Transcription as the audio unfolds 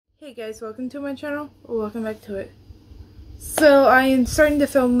Hey guys, welcome to my channel, or welcome back to it. So I am starting to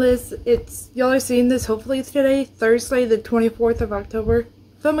film this. Y'all are seeing this hopefully today, Thursday the 24th of October.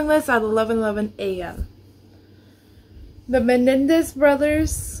 Filming this at 11:11 a.m. The Menendez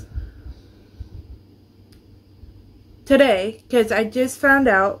brothers today, because I just found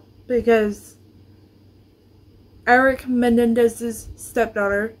out, because Eric Menendez's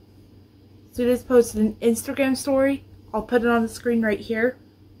stepdaughter, she just posted an Instagram story. I'll put it on the screen right here.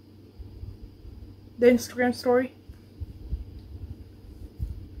 The Instagram story.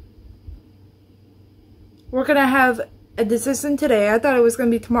 We're gonna have a decision today. I thought it was gonna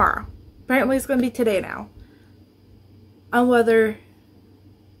be tomorrow. Apparently it's gonna be today now. On whether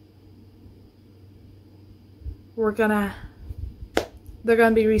they're gonna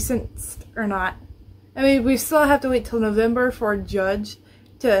be resentenced or not. I mean, we still have to wait till November for a judge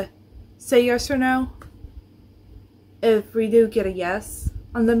to say yes or no. If we do get a yes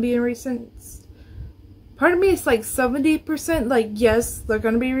on them being resentenced. Part of me is like 70% like, yes, they're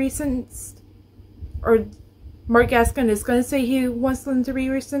going to be resentenced. Or Mark Gaskin is going to say he wants them to be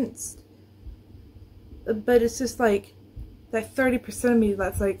resentenced. But it's just like, that 30% of me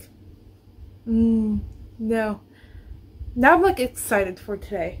that's like, no. Now I'm like excited for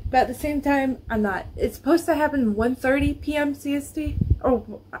today. But at the same time, I'm not. It's supposed to happen 1:30 p.m. CST.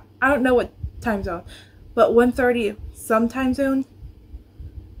 Or, I don't know what time zone. But 1:30 some time zone.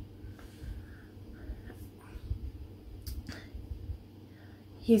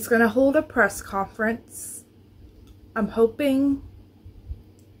 He's going to hold a press conference. I'm hoping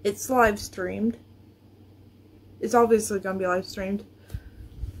it's live streamed. It's obviously going to be live streamed.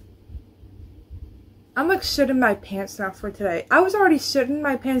 I'm like shitting my pants now for today. I was already shitting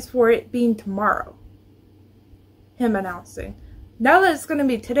my pants for it being tomorrow. Him announcing. Now that it's going to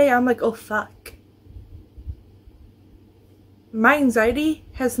be today, I'm like, oh fuck. My anxiety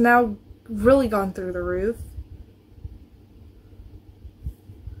has now really gone through the roof.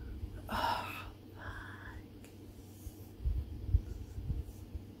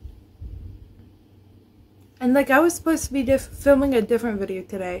 And like, I was supposed to be filming a different video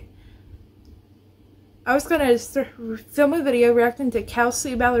today. I was gonna film a video reacting to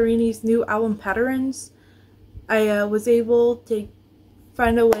Kelsey Ballerini's new album, Patterns. I was able to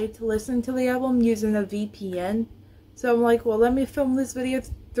find a way to listen to the album using a VPN. So I'm like, well, let me film this video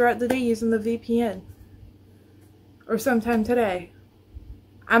throughout the day using the VPN. Or sometime today.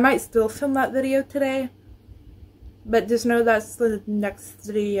 I might still film that video today. But just know that's the next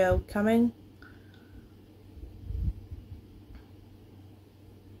video coming.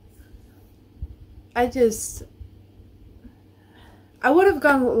 I would have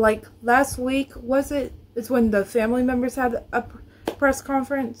gone, like, last week, was it? It's when the family members had a press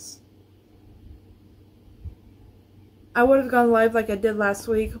conference. I would have gone live like I did last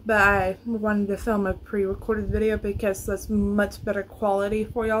week, but I wanted to film a pre-recorded video because that's much better quality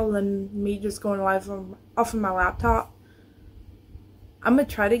for y'all than me just going live off of my laptop. I'm gonna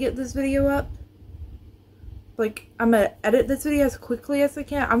try to get this video up. Like, I'm gonna edit this video as quickly as I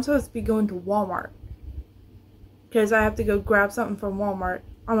can. I'm supposed to be going to Walmart. Because I have to go grab something from Walmart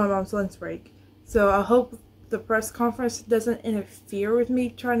on my mom's lunch break. So I hope the press conference doesn't interfere with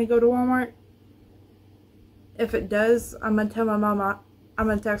me trying to go to Walmart. If it does, I'm going to tell my mom, I'm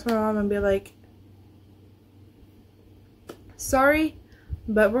going to text my mom and be like, sorry,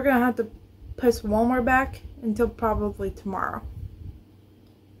 but we're going to have to push Walmart back until probably tomorrow.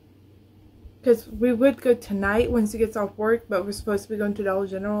 Because we would go tonight once he gets off work, but we're supposed to be going to Dollar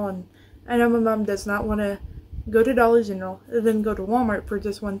General, and I know my mom does not want to go to Dollar General, and then go to Walmart for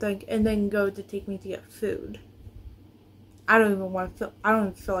just one thing, and then go to take me to get food. I don't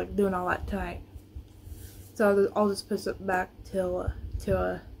even feel like doing all that tonight. So I'll just push it back till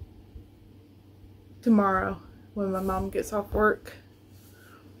tomorrow when my mom gets off work.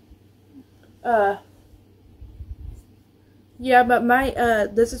 Yeah, but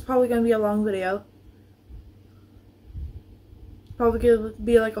this is probably gonna be a long video. Probably gonna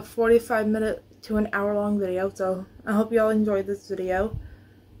be like a 45-minute to an hour-long video, so I hope y'all enjoyed this video.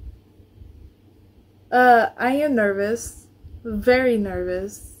 I am nervous. Very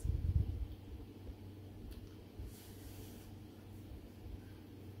nervous.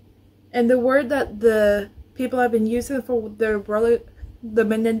 And the word that the people have been using for their brother, the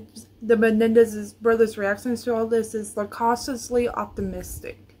Menendez's brothers' reactions to all this is they're cautiously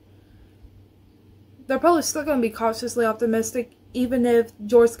optimistic. They're probably still going to be cautiously optimistic even if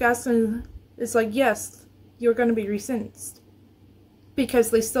George Gaston is like, yes, you're going to be resentenced. Because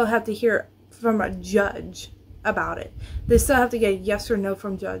they still have to hear from a judge about it. They still have to get a yes or no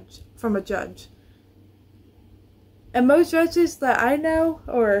from a judge. And most judges that I know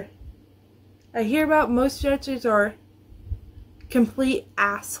or I hear about, most judges are complete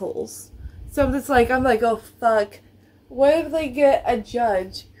assholes. So it's like, I'm like, oh fuck. What if they get a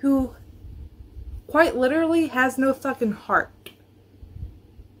judge who quite literally has no fucking heart?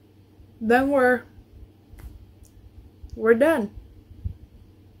 Then we're done.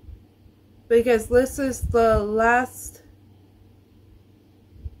 Because this is the last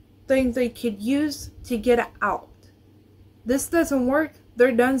thing they could use to get out. This doesn't work,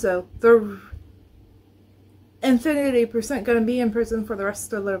 they're donezo. They're infinity% gonna be in prison for the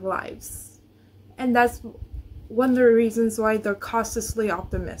rest of their lives. And that's one of the reasons why they're cautiously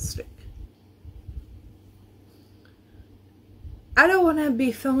optimistic. I don't want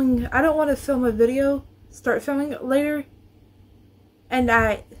to film a video, start filming it later, and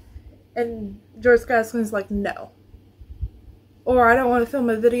George Gaskin's like, no. Or I don't want to film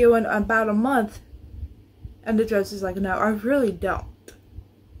a video in about a month, and the judge is like, no, I really don't.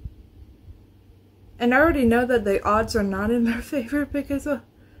 And I already know that the odds are not in their favor because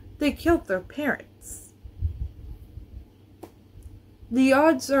they killed their parents. The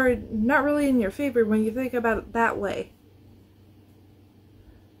odds are not really in your favor when you think about it that way.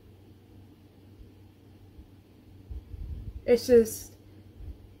 It's just...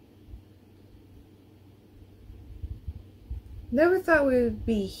 never thought we would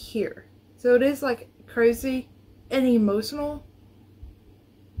be here. So it is like crazy and emotional.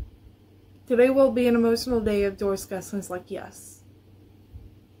 Today will be an emotional day of George Gaskin's like, yes.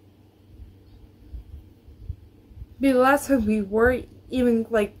 Be the last time we were even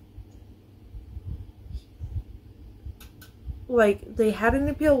like they had an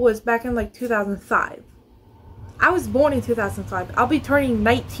appeal was back in like 2005. I was born in 2005. I'll be turning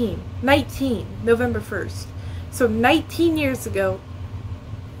 19 November 1st. So 19 years ago,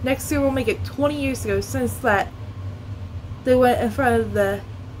 next year we'll make it 20 years ago since that they went in front of the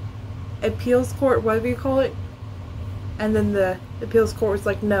appeals court, whatever you call it, and then the appeals court was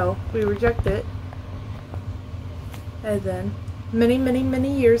like, no, we reject it. And then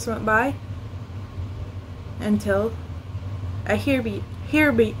many years went by until a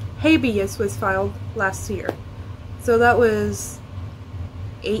habeas was filed last year. So that was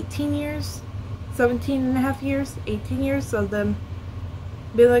 18 years, 17 and a half years, 18 years of them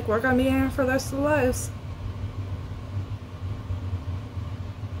be like, we're gonna be in here for the rest of their lives.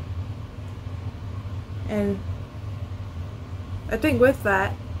 And I think with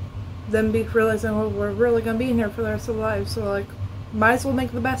that, them be realizing, well, we're really gonna be in here for the rest of their lives, so like, might as well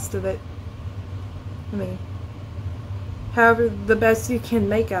make the best of it. I mean, however the best you can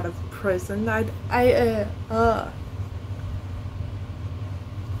make out of prison.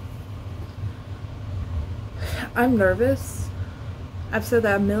 I'm nervous. I've said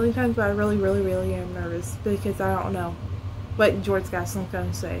that a million times, but I really am nervous because I don't know what George Gaskin's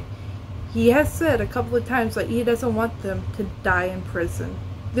gonna say. He has said a couple of times that he doesn't want them to die in prison.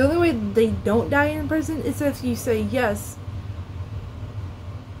 The only way they don't die in prison is if you say yes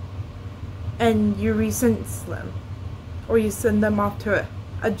and you resentence them, or you send them off to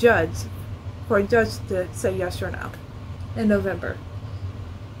a judge for a judge to say yes or no in November.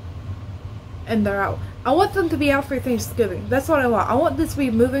 And they're out. I want them to be out for Thanksgiving. That's what I want. I want this to be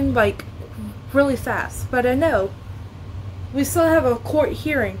moving like really fast. But I know we still have a court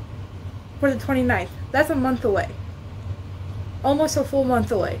hearing for the 29th. That's a month away. Almost a full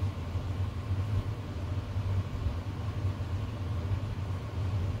month away.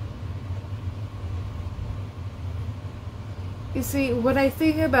 You see, when I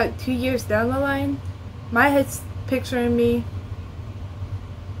think about 2 years down the line, my head's picturing me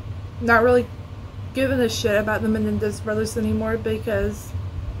not really giving a shit about the Menendez brothers anymore because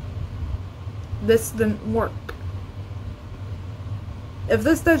this didn't work. If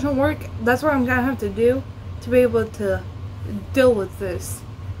this doesn't work, that's what I'm gonna have to do to be able to deal with this.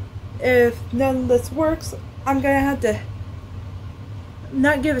 If none of this works, I'm gonna have to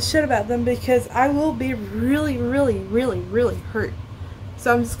not give a shit about them because I will be really hurt.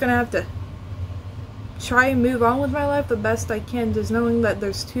 So I'm just gonna have to try and move on with my life the best I can, just knowing that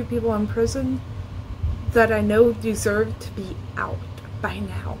there's 2 people in prison that I know deserve to be out by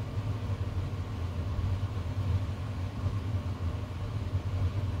now.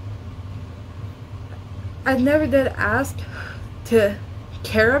 I never did ask to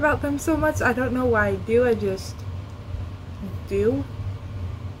care about them so much. I don't know why I do. I just do.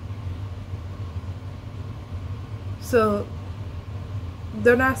 So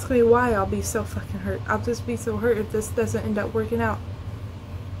don't ask me why I'll be so fucking hurt. I'll just be so hurt if this doesn't end up working out.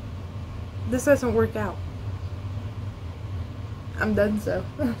 This doesn't work out. I'm done so.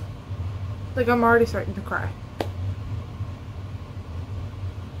 Like, I'm already starting to cry.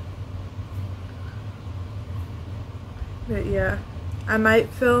 But yeah, I might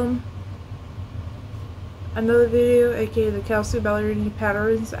film another video, aka the Kelsey Ballerini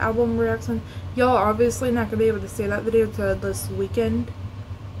Patterns album reaction. Y'all are obviously not gonna be able to see that video till this weekend.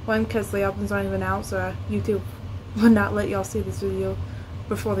 One, because the album's not even out, so YouTube will not let y'all see this video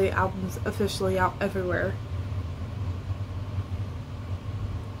before the album's officially out everywhere.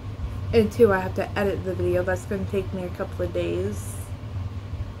 And two, I have to edit the video. That's gonna take me a couple of days.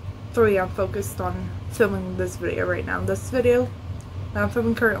 Three, I'm focused on filming this video right now. This video that I'm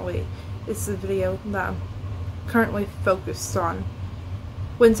filming currently is the video that I'm currently focused on.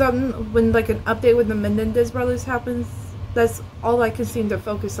 When like an update with the Menendez brothers happens, that's all I can seem to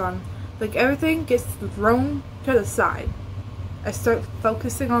focus on. Like everything gets thrown to the side. I start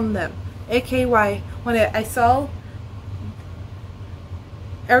focusing on them. AKY, when I saw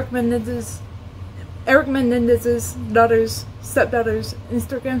Eric Menendez's stepdaughter's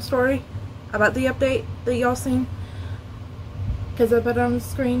Instagram story about the update that y'all seen, because I put it on the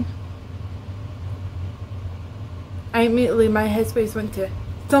screen, my headspace went to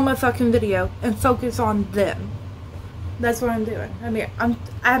film a fucking video and focus on them. That's what I'm doing. I mean, I'm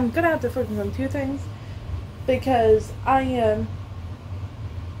gonna have to focus on two things, because I am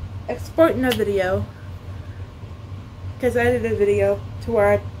exporting a video, because I edited a video to where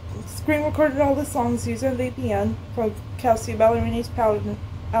I screen recorded all the songs using VPN from Kelsey Ballerini's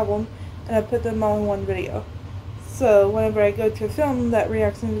album, and I put them all in one video. So whenever I go to film that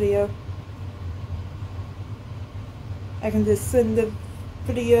reaction video, I can just send the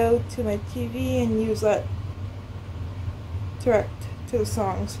video to my TV and use that direct to the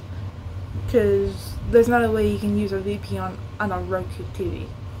songs, because there's not a way you can use a VPN on a Roku TV.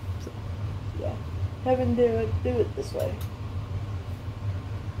 So yeah, having to do it this way.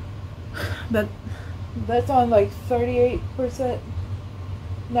 But that's on like 38%,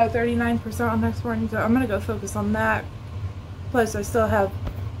 no, 39% on exporting, so I'm gonna go focus on that. Plus I still have,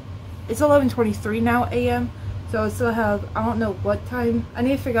 it's 11:23 now a.m., so I still have, I don't know what time, I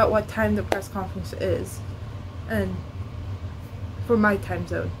need to figure out what time the press conference is, and for my time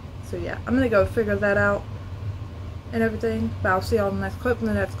zone. So yeah, I'm gonna go figure that out and everything, but I'll see y'all in the next clip, and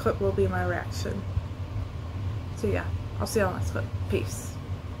the next clip will be my reaction. So yeah, I'll see y'all in the next clip. Peace.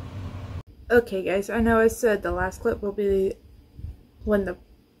 Okay guys, I know I said the last clip will be when the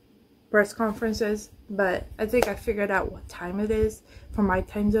press conference is, but I think I figured out what time it is for my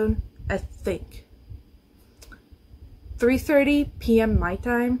time zone. I think 3:30 p.m. my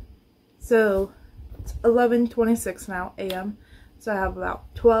time, so it's 11:26 now a.m. So I have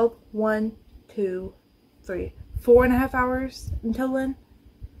about 12, 1, 2, 3, 4.5 hours until then.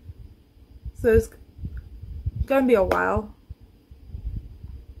 So it's gonna be a while.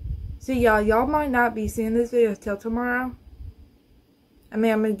 So y'all might not be seeing this video till tomorrow. I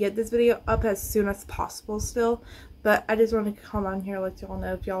mean, I'm gonna get this video up as soon as possible still, but I just want to come on here and let y'all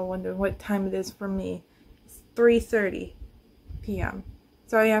know if y'all wondering what time it is for me. It's 3:30 p.m.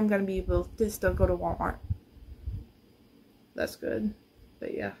 So I am gonna be able to still go to Walmart. That's good.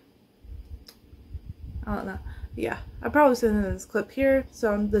 But yeah, I don't know. Yeah, I probably send this clip here,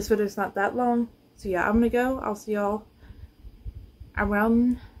 so this video's not that long. So yeah, I'm gonna go. I'll see y'all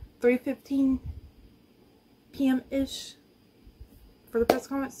around 3:15 p.m. ish for the press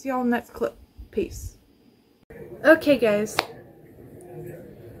conference. See y'all in the next clip. Peace. Okay guys,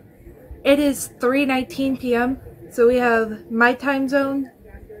 it is 3:19 p.m. so we have my time zone.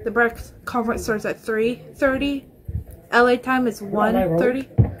 The press conference starts at 3:30. LA time is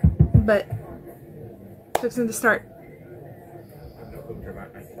 1:30, but fixing to start.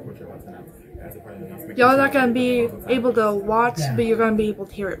 Y'all not gonna be able to watch, but you're gonna be able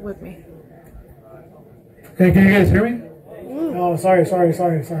to hear it with me. Okay, can you guys hear me? Ooh. Oh, sorry. Is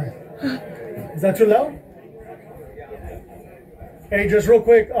that too loud? Hey, just real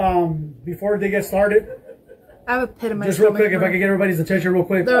quick, before they get started, I have a pit in my just real quick, if I could get everybody's attention real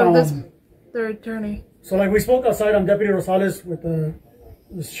quick. Their attorney. So like we spoke outside, I'm Deputy Rosales with the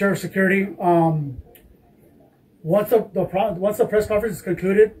Sheriff's Security. Once the press conference is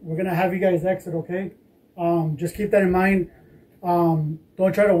concluded, we're gonna have you guys exit, okay? Just keep that in mind.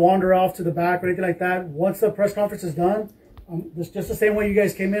 Don't try to wander off to the back or anything like that. Once the press conference is done, just the same way you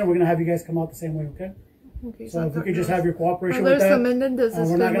guys came in, we're gonna have you guys come out the same way, okay? Okay. So if we could just have your cooperation with that.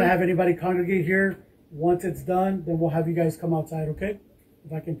 We're not gonna have anybody congregate here. Once it's done, then we'll have you guys come outside, okay?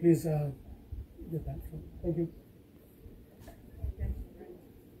 If I can please get that. Thank you.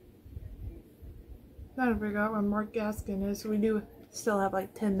 Trying to figure out where Mark Gaskin is. We do still have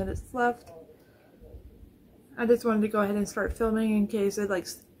like 10 minutes left. I just wanted to go ahead and start filming in case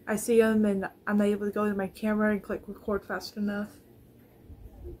I see him and I'm not able to go to my camera and click record fast enough.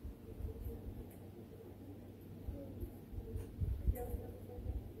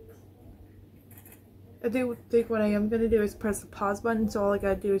 I do think what I am going to do is press the pause button, so all I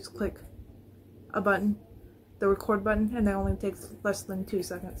gotta do is click a button, the record button, and that only takes less than 2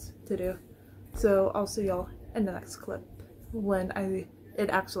 seconds to do. So I'll see y'all in the next clip when it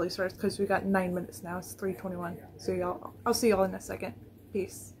actually starts, because we got 9 minutes now. It's 3:21. So I'll see y'all in a second.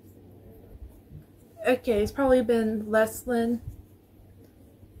 Peace. Okay, it's probably been less than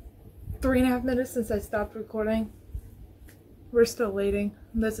 3.5 minutes since I stopped recording. We're still waiting.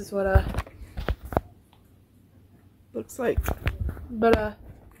 This is what looks like. But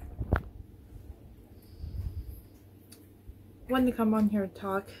wanted to come on here and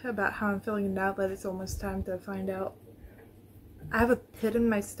talk about how I'm feeling now that it's almost time to find out. I have a pit in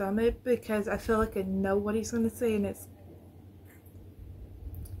my stomach because I feel like I know what he's gonna say, and he's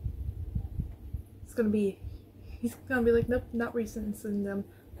gonna be like, nope, not resentencing them,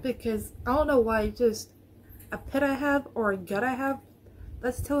 because I don't know why, just a pit I have or a gut I have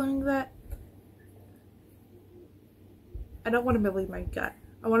that's telling me that. I don't want to believe my gut.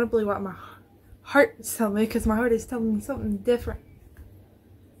 I want to believe what my heart is telling me, because my heart is telling me something different.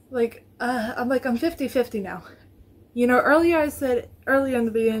 Like, I'm 50-50 now. You know, earlier in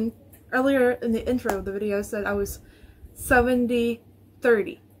the intro of the video, I said I was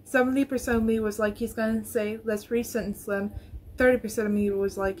 70-30. 70% of me was like, he's gonna say, let's re-sentence them. 30% of me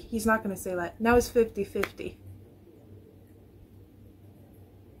was like, he's not gonna say that. Now it's 50-50.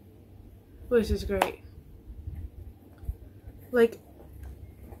 Which is great. Like,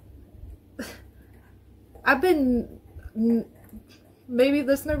 I've been maybe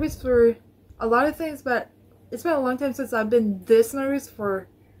this nervous for a lot of things, but it's been a long time since I've been this nervous for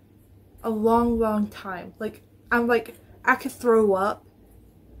a long time. Like, I'm like, I could throw up.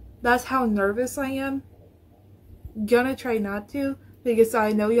 That's how nervous I am. Gonna try not to, because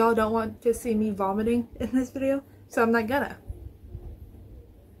I know y'all don't want to see me vomiting in this video, so I'm not gonna.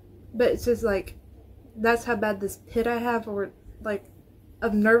 But it's just like, that's how bad this pit I have, or like,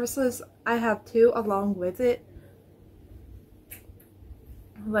 of nervousness I have too, along with it.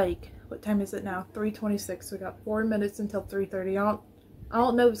 Like, what time is it now? 3:26. We got 4 minutes until 3:30. I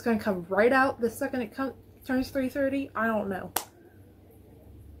don't know if it's gonna come right out the second it turns 3:30. I don't know.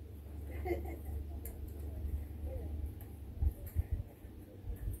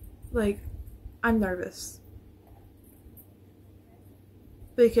 Like, I'm nervous.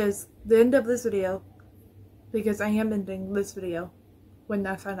 Because the end of this video, because I am ending this video when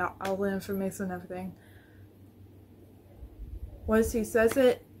I find out all the information and everything. Once he says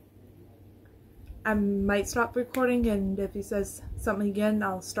it, I might stop recording, and if he says something again,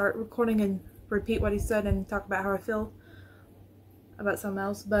 I'll start recording and repeat what he said and talk about how I feel about something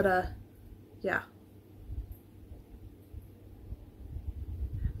else. But yeah.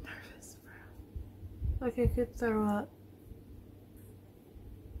 I'm nervous, bro. Like, I could throw up.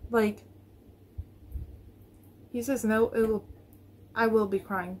 Like, he says no, I will be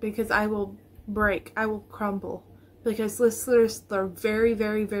crying, because I will break, I will crumble, because this is their very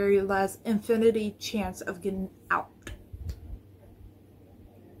last infinity chance of getting out.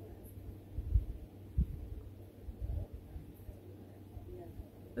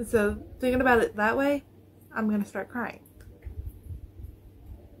 And so, thinking about it that way, I'm gonna start crying.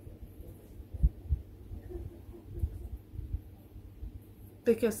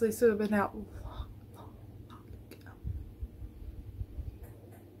 Because they should have been out long ago.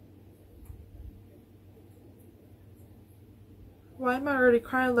 Why am I already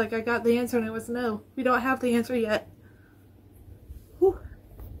crying like I got the answer and it was no? We don't have the answer yet. Whew.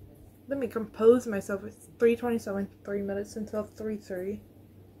 Let me compose myself. It's 3:27, 3 minutes until 3:30.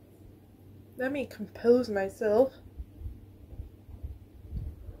 Let me compose myself.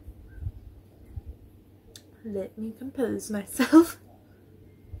 Let me compose myself.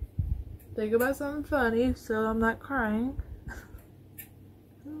 Think about something funny so I'm not crying.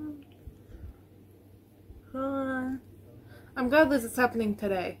 I'm glad this is happening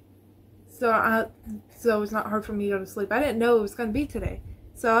today. So it's not hard for me to go to sleep. I didn't know it was going to be today.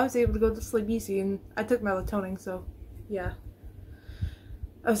 So I was able to go to sleep easy, and I took melatonin, so yeah.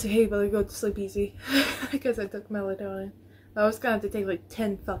 I was able to go to sleep easy because I took melatonin. I was going to have to take like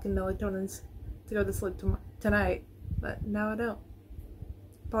 10 fucking melatonins to go to sleep tonight, but now I don't.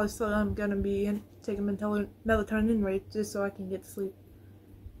 Probably still I'm gonna be taking melatonin right just so I can get to sleep.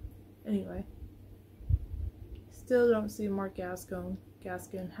 Anyway. Still don't see Mark Gaskin,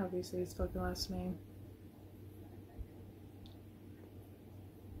 how do you say his fucking last name?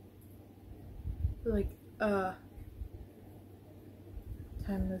 Like, time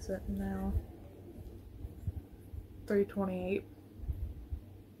is it now? 3:28.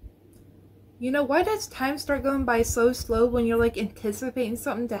 You know, why does time start going by so slow when you're like anticipating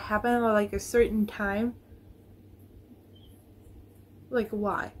something to happen at like a certain time? Like,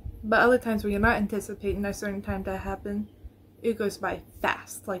 why? But other times when you're not anticipating a certain time to happen, it goes by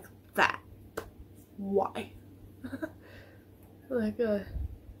fast, like that. Why? Like, is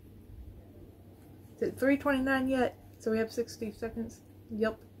it 3:29 yet? So we have 60 seconds?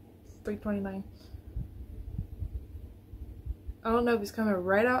 Yep, 3:29. I don't know if he's coming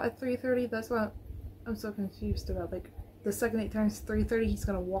right out at 3:30. That's what I'm so confused about. Like, the second it turns 3:30, he's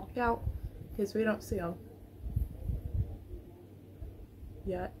gonna walk out because we don't see him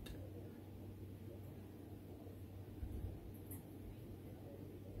yet.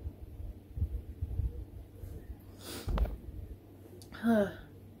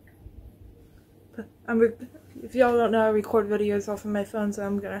 If y'all don't know, I record videos off of my phone, so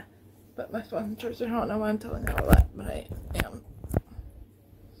I'm gonna put my phone in charger. I don't know why I'm telling you all that, but I am.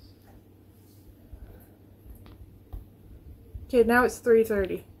 Okay, now it's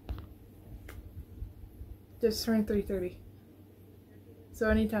 3:30. Just turned 3:30. So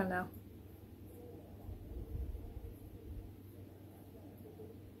anytime now.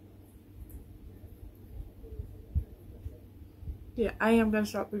 Yeah, I am going to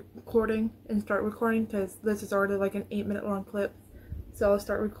start recording because this is already like an 8-minute long clip. So I'll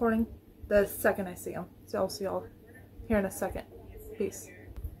start recording the second I see him. So I'll see y'all here in a second. Peace.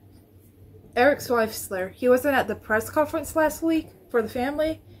 Eric's wife's there. He wasn't at the press conference last week for the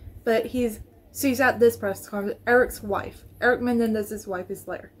family, but he's at this press conference. Eric's wife, Eric Menendez's wife, is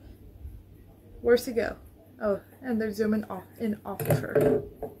there. Where's he go? Oh, and they're zooming off of her.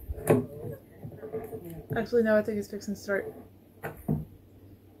 Actually, no, I think it's fixing to start.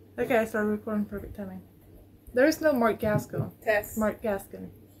 Okay, I started recording. Perfect timing. There's no Mark Gaskin. Test. Mark Gaskin.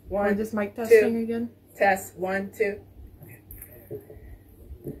 One. Or just mic testing 2. again. Test. 1, 2.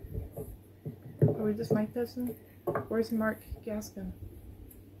 Are we just mic testing? Where's Mark Gaskin?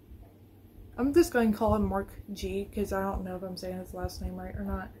 I'm just going to call him Mark G because I don't know if I'm saying his last name right or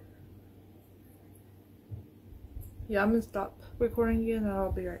not. Yeah, I'm going to stop recording again and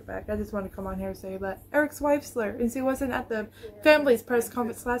I'll be right back. I just want to come on here and say that Eric's wife's there and she wasn't at the family's press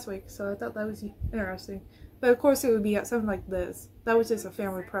conference last week, so I thought that was interesting. But of course it would be at something like this. That was just a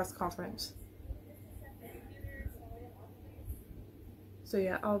family press conference. So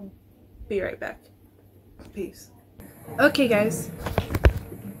yeah, I'll be right back. Peace. Okay guys.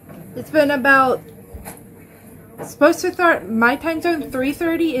 It's been about... It's supposed to start my time zone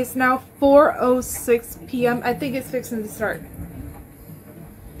 3:30. It's now 4:06 p.m. I think it's fixing to start.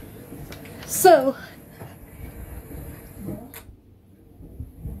 So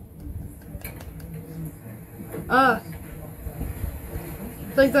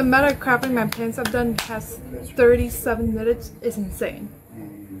like the amount of crapping my pants I've done past 37 minutes is insane.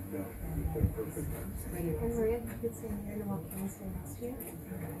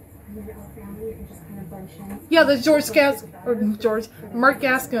 Yeah, there's Mark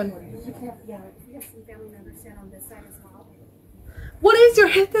Gaskin. What is your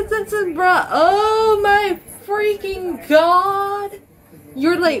hesitancy, bruh? Oh my freaking god!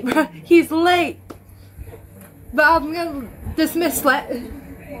 You're late, bruh. He's late. But I'm gonna dismiss that.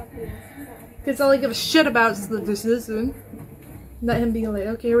 Because all I give a shit about is the decision. Not him being late.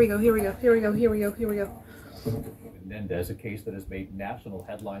 Okay, here we go. Menendez, a case that has made national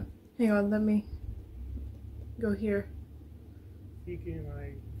headlines. Hang on, let me go here. Speaking,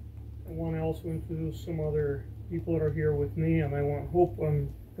 I want to also introduce some other people that are here with me, and I hope I'm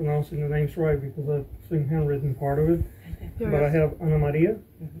pronouncing the names right because I've seen handwritten part of it. But I have Ana Maria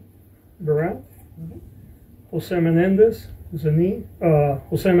Barat, Jose Menendez,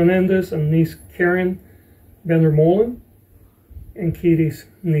 Jose Menendez and niece Karen Vandermolen, and Kitty's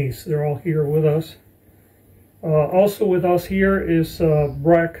niece. They're all here with us. Also with us here is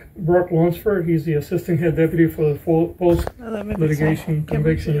Brock Lunsford. He's the assistant head deputy for the post-litigation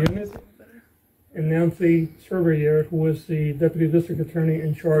conviction unit. And Nancy Cervier, who is the deputy district attorney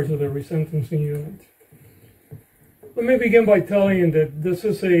in charge of the resentencing unit. Let me begin by telling you that this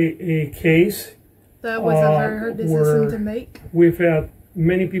is a case that was a very hard decision to make. We've had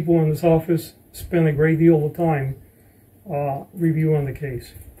many people in this office spend a great deal of time reviewing the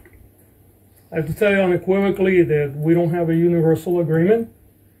case. I have to tell you unequivocally that we don't have a universal agreement.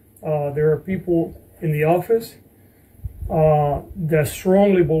 There are people in the office that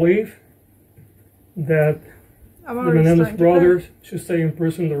strongly believe that the Menendez brothers should stay in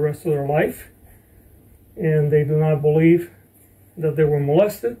prison the rest of their life. And they do not believe that they were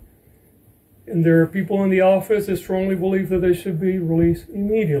molested. And there are people in the office that strongly believe that they should be released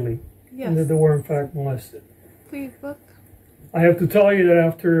immediately. Yes. And that they were in fact molested. Please look. I have to tell you that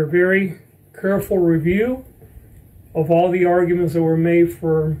after very careful review of all the arguments that were made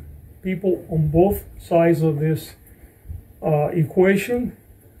for people on both sides of this equation,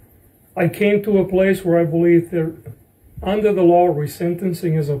 I came to a place where I believe that under the law,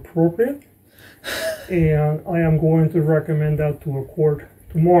 resentencing is appropriate, and I am going to recommend that to a court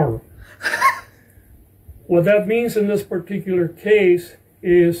tomorrow. What that means in this particular case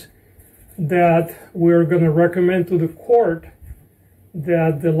is that we're going to recommend to the court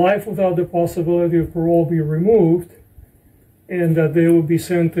that the life without the possibility of parole be removed and that they will be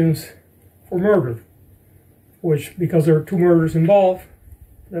sentenced for murder, which, because there are 2 murders involved,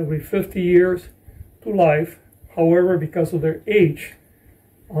 that will be 50 years to life. However, because of their age,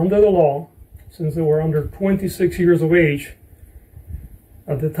 under the law, since they were under 26 years of age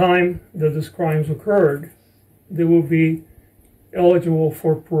at the time that these crimes occurred, they will be eligible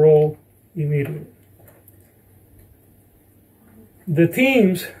for parole immediately. The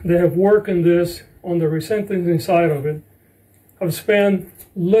teams that have worked on this, on the resentencing side of it, have spent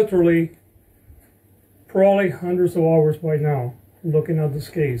literally probably hundreds of hours by now looking at this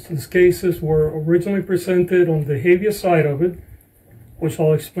case. These cases were originally presented on the habeas side of it, which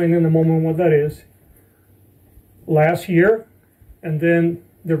I'll explain in a moment what that is, last year, and then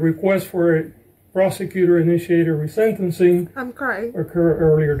the request for a prosecutor-initiated resentencing occurred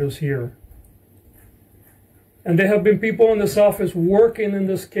earlier this year. And there have been people in this office working in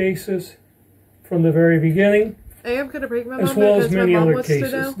these cases from the very beginning. I am going to break my as mom well as because many my mom other wants to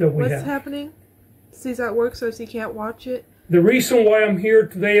cases know that we what's have. happening. She's at work, so she can't watch it. The reason why I'm here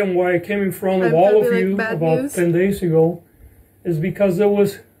today and why I came in front of I'm all gonna of be like you bad about news. 10 days ago is because there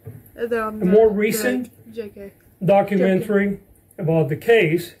was a more recent JK. documentary about the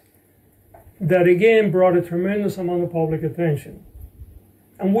case that again brought a tremendous amount of public attention.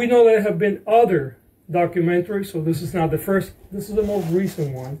 And we know there have been other documentaries, so this is not the first, this is the most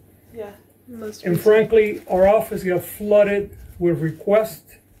recent one. Yeah. And frankly, our office got flooded with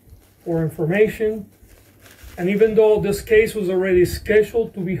requests for information. And even though this case was already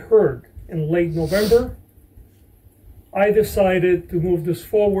scheduled to be heard in late November, I decided to move this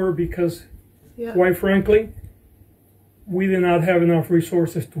forward because, quite frankly, we did not have enough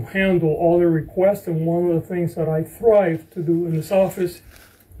resources to handle all the requests. And one of the things that I thrive to do in this office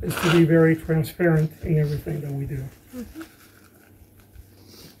is to be very transparent in everything that we do. Mm-hmm.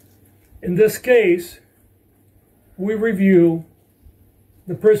 In this case, we review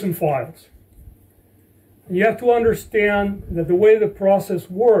the prison files. You have to understand that the way the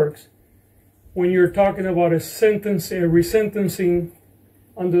process works, when you're talking about a resentencing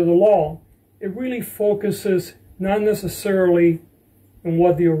under the law, it really focuses not necessarily on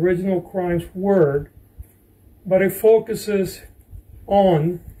what the original crimes were, but it focuses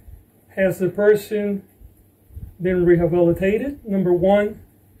on, has the person been rehabilitated, number one,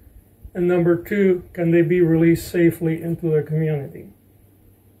 and number two, can they be released safely into the community?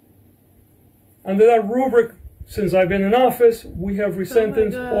 Under that rubric, since I've been in office, we have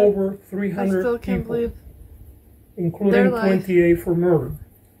resentenced over 300 people, including 28 for murder.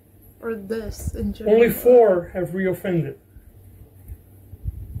 Or this in general. Only 4 have reoffended.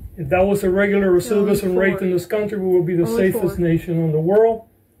 If that was a regular recidivism rate in this country, we would be the safest nation in the world.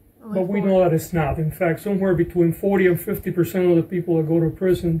 But we know that it's not. In fact, somewhere between 40 and 50% of the people that go to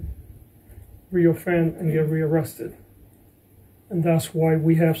prison reoffend and get rearrested. And that's why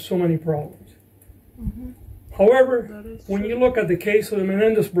we have so many problems. Mm-hmm. However, when you look at the case of the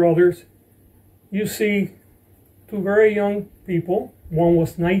Menendez brothers, you see 2 very young people. One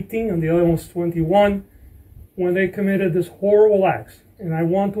was 19 and the other one was 21 when they committed these horrible acts. And I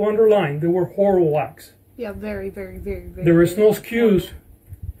want to underline, they were horrible acts. Yeah, very, very, very, very. There is no excuse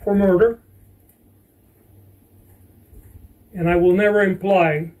for murder. And I will never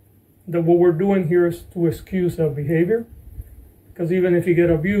imply that what we're doing here is to excuse that behavior. Because even if you get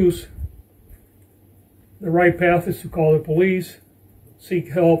abused, the right path is to call the police, seek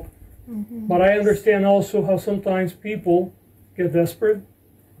help. Mm-hmm. But I understand also how sometimes people get desperate.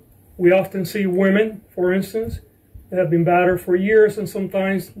 We often see women, for instance, that have been battered for years, and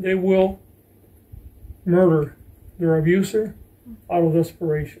sometimes they will murder their abuser out of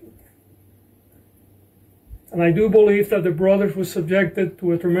desperation. And I do believe that the brothers were subjected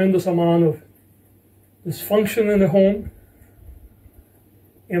to a tremendous amount of dysfunction in the home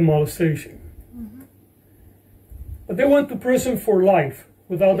and molestation. Mm-hmm. But they went to prison for life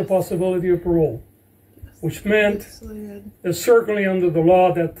without the possibility of parole, which meant that certainly under the law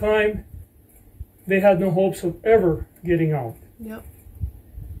at that time, they had no hopes of ever getting out. Yep.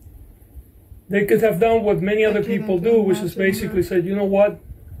 They could have done what many other people do, which is basically said, you know what,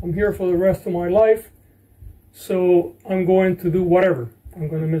 I'm here for the rest of my life, so I'm going to do whatever. I'm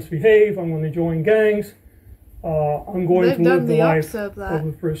going to misbehave, I'm going to join gangs, I'm going They've to done live the the life opposite of that. of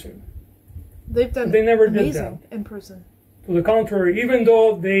the prison. They've done They never did amazing that. in prison. To the contrary, even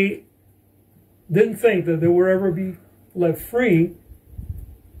though they didn't think that they would ever be left free,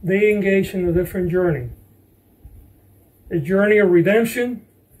 they engaged in a different journey. A journey of redemption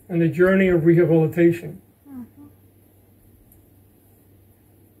and a journey of rehabilitation. Mm-hmm.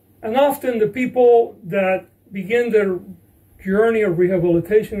 And often the people that begin their journey of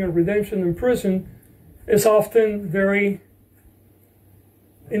rehabilitation and redemption in prison is often very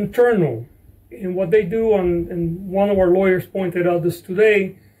internal. And what they do, and one of our lawyers pointed out this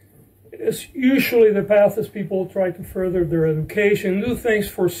today, is usually the path is people try to further their education, do things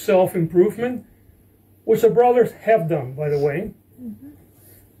for self-improvement, which the brothers have done, by the way. Mm-hmm.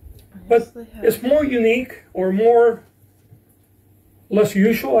 But it's more unique or less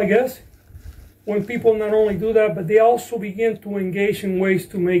usual, I guess, when people not only do that, but they also begin to engage in ways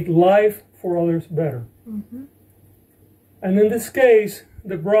to make life for others better. Mm-hmm. And in this case,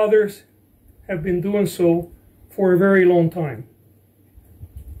 the brothers have been doing so for a very long time.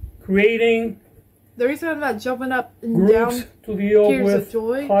 Creating The reason I'm not jumping up and groups down to deal tears of with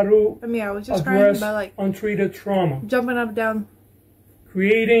joy. how to I mean, I was just crying address by like untreated trauma. jumping up and down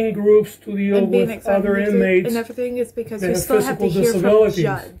Creating groups to deal and being with excited other inmates and everything is because that we have still have to physical hear from the disabilities.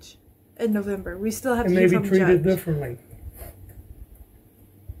 judge in November. We still have and to hear maybe from the treated judge. differently.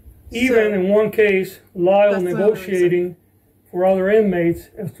 Even in one case, Lyle That's the other negotiating for other inmates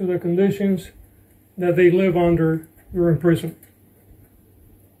as to the conditions that they live under during prison.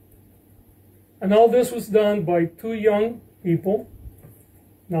 And all this was done by two young people.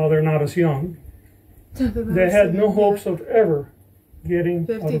 Now they're not as young. They had no hopes of ever getting out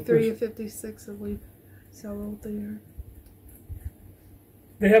of 53 prison. or 56, I believe. So old they are.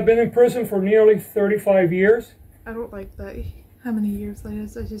 They have been in prison for nearly 35 years. I don't like that. How many years that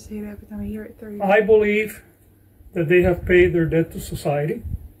is? I just hate it every time I hear it. 30. I believe that they have paid their debt to society.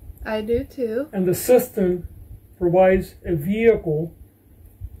 I do too. And the system provides a vehicle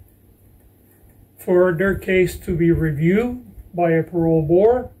for their case to be reviewed by a parole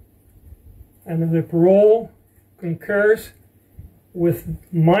board. And if the parole concurs with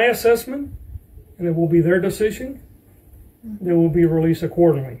my assessment, and it will be their decision, they will be released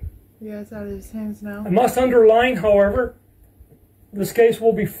accordingly. Yeah, it's out of his hands now. I must underline, however, this case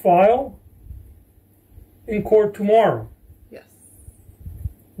will be filed in court tomorrow. Yes.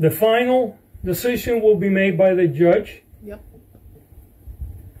 The final decision will be made by the judge. Yep.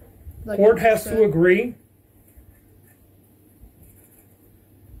 Like Court you has said. to agree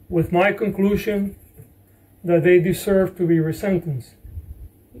with my conclusion that they deserve to be resentenced.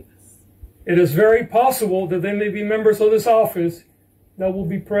 Yes. It is very possible that there may be members of this office that will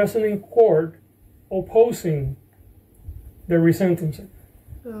be present in court opposing their resentencing.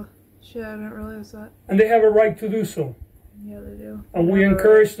 Oh, shit, I didn't realize that. And they have a right to do so. Yeah, they do. And we Never-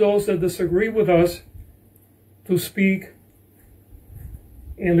 encourage those that disagree with us to speak,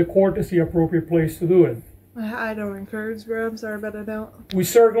 and the court is the appropriate place to do it. I don't encourage, bro. I'm sorry, but I don't. We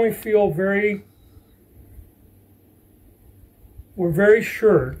certainly feel we're very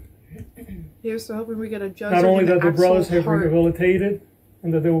sure Here's to hoping we get a judge. not only with an that the brothers actual have heart. rehabilitated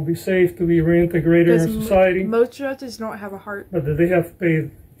and that they will be safe to be reintegrated Because in society, most judges don't have a heart, but that they have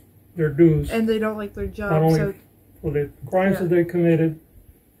paid their dues, and they don't like their not job. only So for the crimes Yeah. that they committed,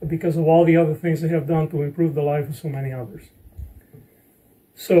 but because of all the other things they have done to improve the life of so many others.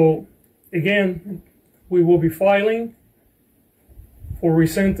 So, again, we will be filing for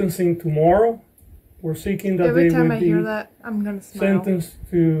resentencing tomorrow. We're seeking that every they time would I be hear that, I'm gonna smile. sentenced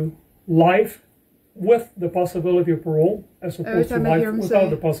to life with the possibility of parole, as Every opposed to time I hear life him without say,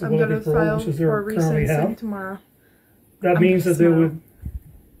 the I'm possibility gonna of parole, file which is for they currently resentencing have. tomorrow. That I'm means gonna that they smile. would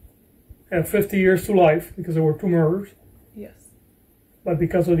have 50 years to life because there were two murders, Yes. but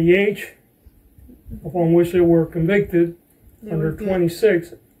because of the age upon which they were convicted, They under would get-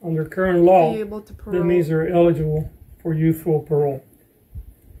 26, under current law, be able to parole. that means they're eligible for youthful parole.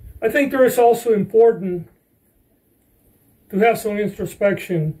 I think there is also important to have some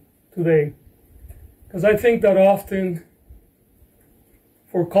introspection today, because I think that often,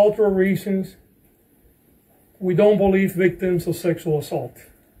 for cultural reasons, we don't believe victims of sexual assault,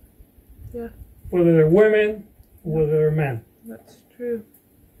 Yeah, whether they're women, whether they're men. that's true.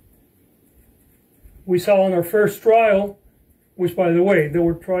 We saw in our first trial, which, by the way, they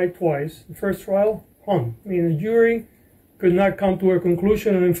were tried twice. The first trial, hung. I mean, the jury could not come to a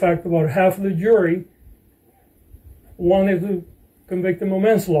conclusion, and in fact, about half of the jury wanted to convict them of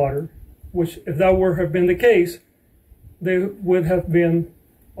manslaughter, which, if that were have been the case, they would have been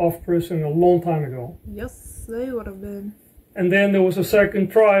off prison a long time ago. Yes, they would have been. And then there was a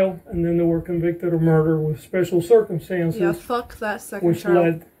second trial, and then they were convicted of murder with special circumstances, Yeah, fuck that second which trial.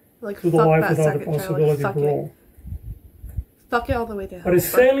 led Like, to the fuck life that without the second trial. possibility Like, of parole. fuck it all the way to hell. But it's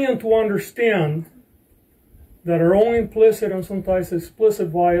salient to understand that our own implicit and sometimes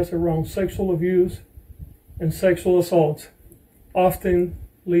explicit bias around sexual abuse and sexual assault often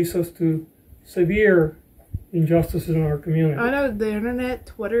leads us to severe injustices in our community. I know the internet,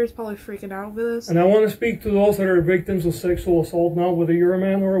 Twitter is probably freaking out over this. And I want to speak to those that are victims of sexual assault now, whether you're a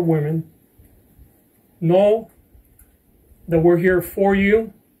man or a woman. Know that we're here for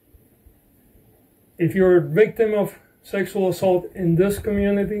you. If you're a victim of sexual assault in this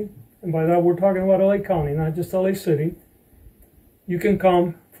community, and by that we're talking about LA County, not just LA City, you can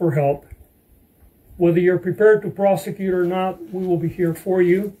come for help. Whether you're prepared to prosecute or not, we will be here for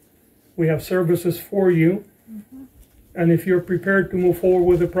you. We have services for you. And if you're prepared to move forward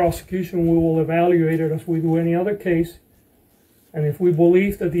with the prosecution, we will evaluate it as we do any other case. And if we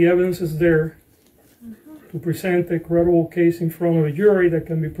believe that the evidence is there to present a credible case in front of a jury that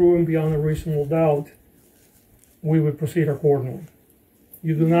can be proven beyond a reasonable doubt, we would proceed accordingly.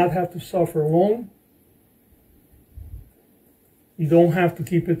 You do not have to suffer alone. You don't have to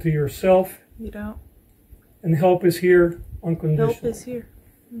keep it to yourself. You don't. And help is here unconditional. Help is here.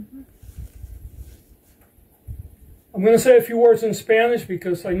 I'm going to say a few words in Spanish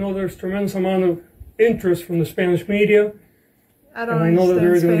because I know there's tremendous amount of interest from the Spanish media. I don't And I know that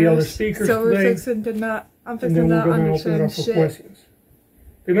there are going to be other Spanish, speakers so we're today. fixing to not, I'm And fixing then to we're not going to open it understand up for shit. questions.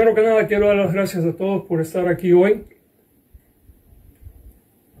 Primero que nada, quiero dar las gracias a todos por estar aquí hoy.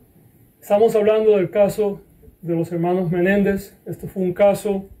 Estamos hablando del caso de los hermanos Menéndez. Este fue un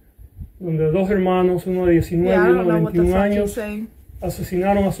caso donde dos hermanos, uno de 19 Yeah, I y don't uno de know what the 21 fuck he's años, saying.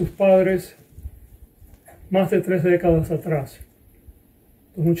 asesinaron a sus padres más de 3 décadas atrás.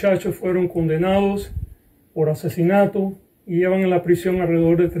 Los muchachos fueron condenados por asesinato y llevan en la prisión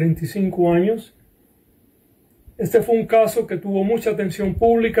alrededor de 35 años. Este fue un caso que tuvo mucha atención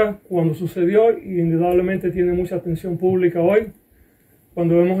pública cuando sucedió y indudablemente tiene mucha atención pública hoy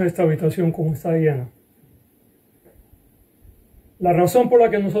cuando vemos esta habitación como está llena. La razón por la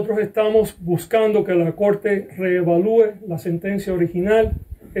que nosotros estamos buscando que la Corte reevalúe la sentencia original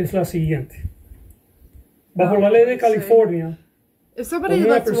es la siguiente. Bajo la ley de California, If somebody cuando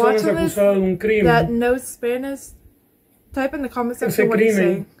una that's persona es watching this acusada de un that crimen, knows Spanish, type in the comment ese section what he's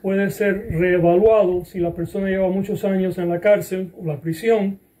crimen saying. puede ser reevaluado si la persona lleva muchos años en la cárcel o la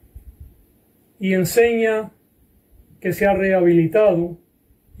prisión y enseña que se ha rehabilitado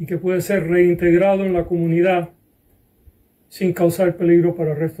y que puede ser reintegrado en la comunidad sin causar peligro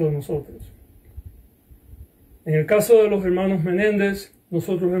para el resto de nosotros. En el caso de los hermanos Menéndez,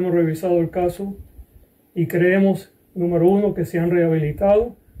 nosotros hemos revisado el caso y creemos, número uno, que se han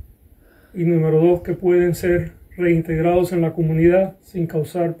rehabilitado y número dos, que pueden ser reintegrados en la comunidad sin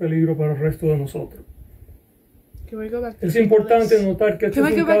causar peligro para el resto de nosotros. Can we go back to Es importante English? notar que este Can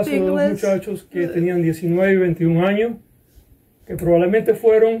es we un go back caso to de dos English? muchachos que tenían 19 y 21 años, que probablemente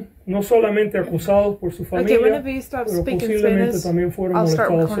fueron no solamente acusados por su Okay, familia, whenever you stop pero speaking posiblemente Spanish, también fueron I'll start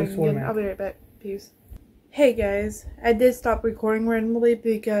molestados recording again. I'll sexualmente. be right back. Peace. Hey guys, I did stop recording randomly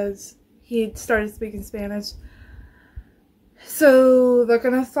because he started speaking Spanish. So they're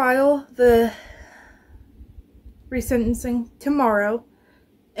gonna file the resentencing tomorrow,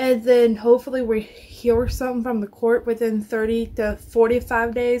 and then hopefully we hear something from the court within 30 to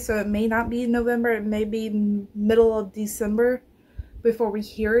 45 days. So it may not be November, it may be middle of December before we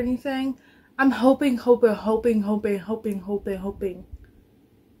hear anything. I'm hoping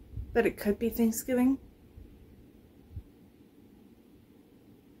that it could be Thanksgiving.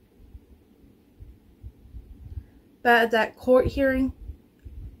 But at that court hearing,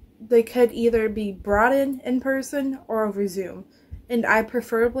 they could either be brought in person or over Zoom. And I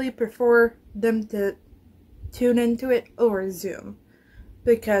preferably prefer them to tune into it over Zoom.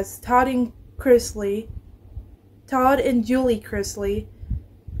 Because Todd and Julie Chrisley,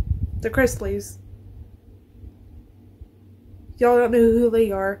 the Chrisleys, y'all don't know who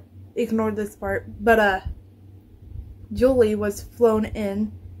they are, ignore this part, but Julie was flown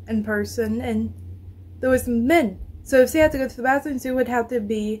in person, and there was men. So if she had to go to the bathroom, she would have to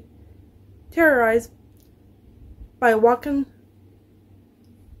be terrorized by walking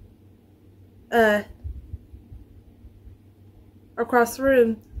across the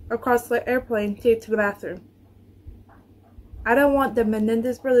room, across the airplane to get to the bathroom. I don't want the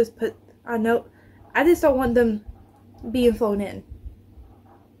Menendez brothers put, I just don't want them being flown in.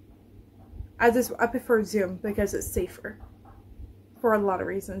 I prefer Zoom because it's safer. For a lot of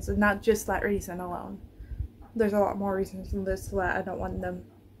reasons, and not just that reason alone. There's a lot more reasons than this that I don't want them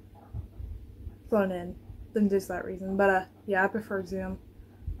flown in. than just that reason. But yeah, I prefer Zoom.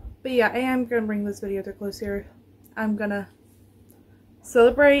 But yeah, I am gonna bring this video to a close here. I'm gonna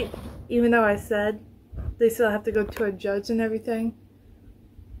celebrate, even though I said they still have to go to a judge and everything.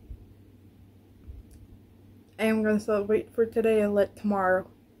 I am gonna celebrate for today and let tomorrow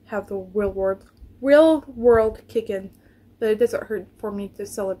have the real world kick in. But it doesn't hurt for me to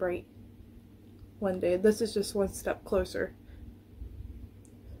celebrate one day. This is just one step closer.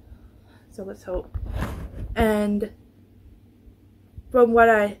 So let's hope. And from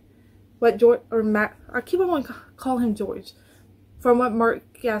what George, or Matt, I keep on wanting to call him George. From what Mark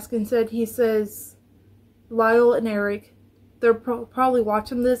Gaskin said, he says Lyle and Eric, they're probably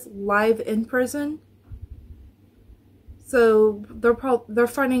watching this live in prison. So they're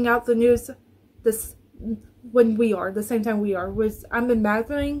finding out the news this when we are, the same time we are. I'm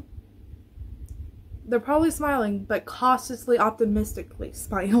imagining they're probably smiling, but cautiously optimistically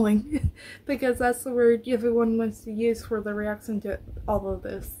smiling. Because that's the word everyone wants to use for the reaction to all of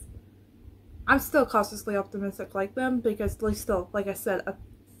this. I'm still cautiously optimistic like them, because they still, like I said a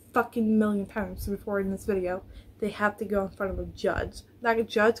fucking million times before in this video, they have to go in front of a judge. That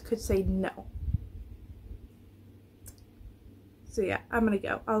judge could say no. So yeah, I'm gonna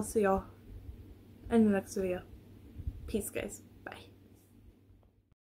go. I'll see y'all in the next video. Peace, guys.